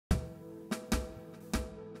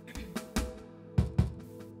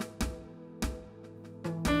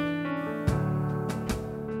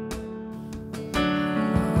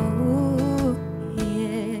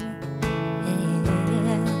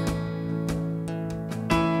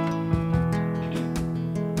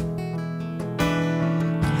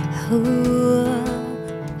Ooh,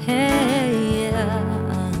 hey,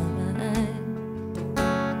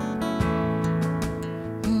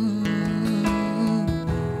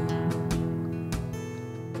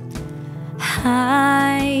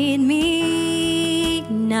 Hide me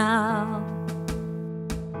now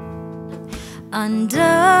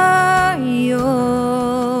under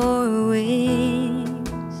your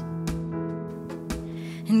wings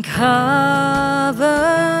and cover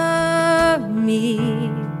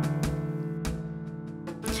me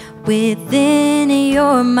within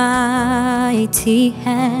your mighty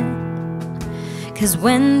hand. 'Cause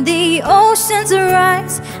when the oceans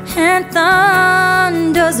rise and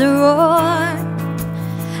thunders roar,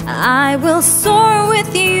 I will soar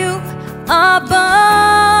with you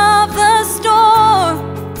above the storm.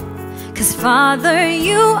 'Cause Father,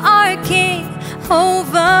 you are King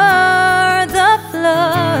over the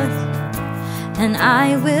floods, and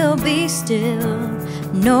I will be still,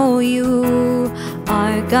 know you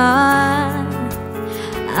are God.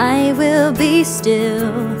 I will be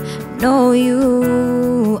still, know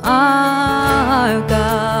you are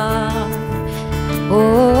God.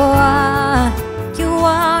 Oh, you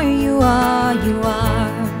are, you are, you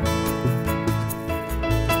are.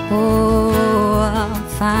 Oh, I'll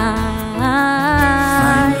find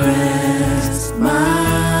rest,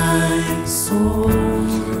 my soul,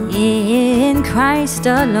 in Christ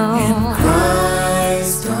alone. in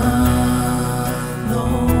Christ alone.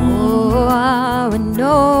 Oh, I would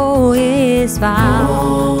know His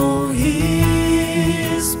power,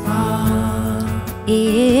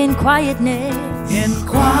 in quietness, in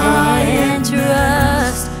quiet and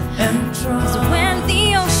trust. and trust. So when the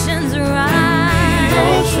oceans rise,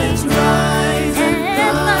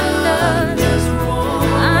 and thunders roar,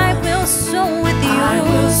 I will soar with you, I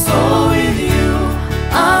will soar with you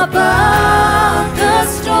above the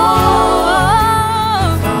storm.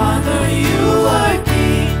 Father, you are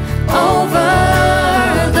King Over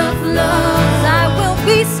the floods, I will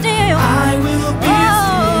be still. I will be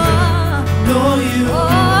still, know you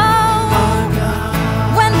are God.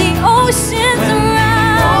 When the oceans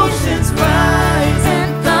rise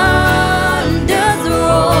and thunders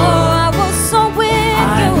roar, I will soar with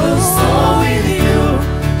I will soar with you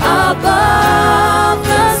above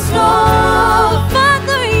the storm.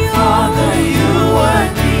 Father, you are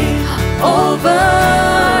King over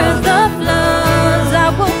the floods, I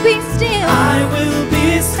will be still. I will be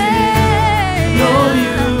still, know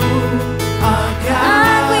you are God.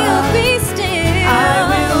 I will be still. I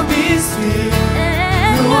will be still,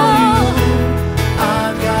 And know know you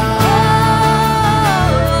are God.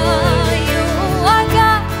 you are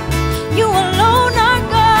God. You alone are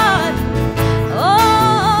God.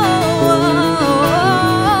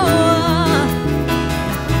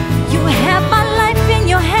 You have my life in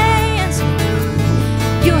your hands.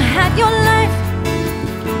 You had your life.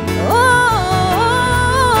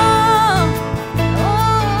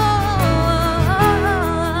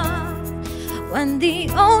 When the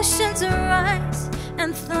oceans rise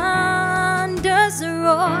and thunders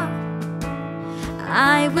roar,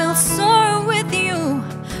 I will soar with you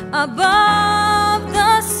above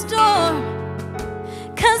the storm.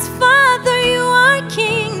 'Cause Father, you are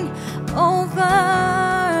King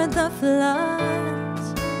over the floods.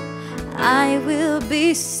 I will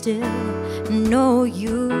be still, know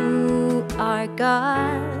you are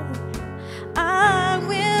God. I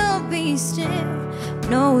will be still,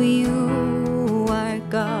 know you are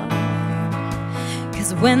God.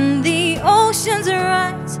 'Cause when the oceans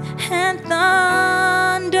rise and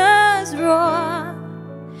thunders roar,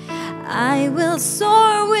 I will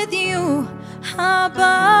soar with you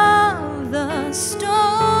above the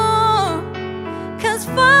storm. 'Cause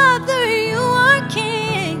Father, you are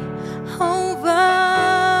King over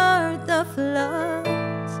the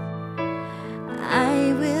floods. I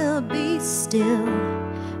will be still,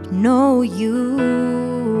 know you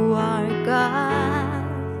are God.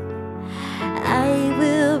 I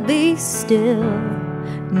will be still,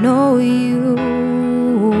 know you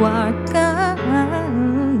are God.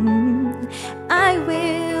 I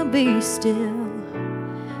will be still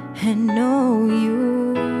and know you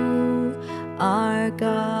are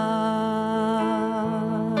God.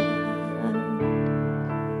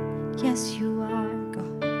 Yes, you are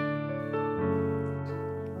God,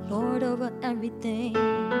 Lord over everything.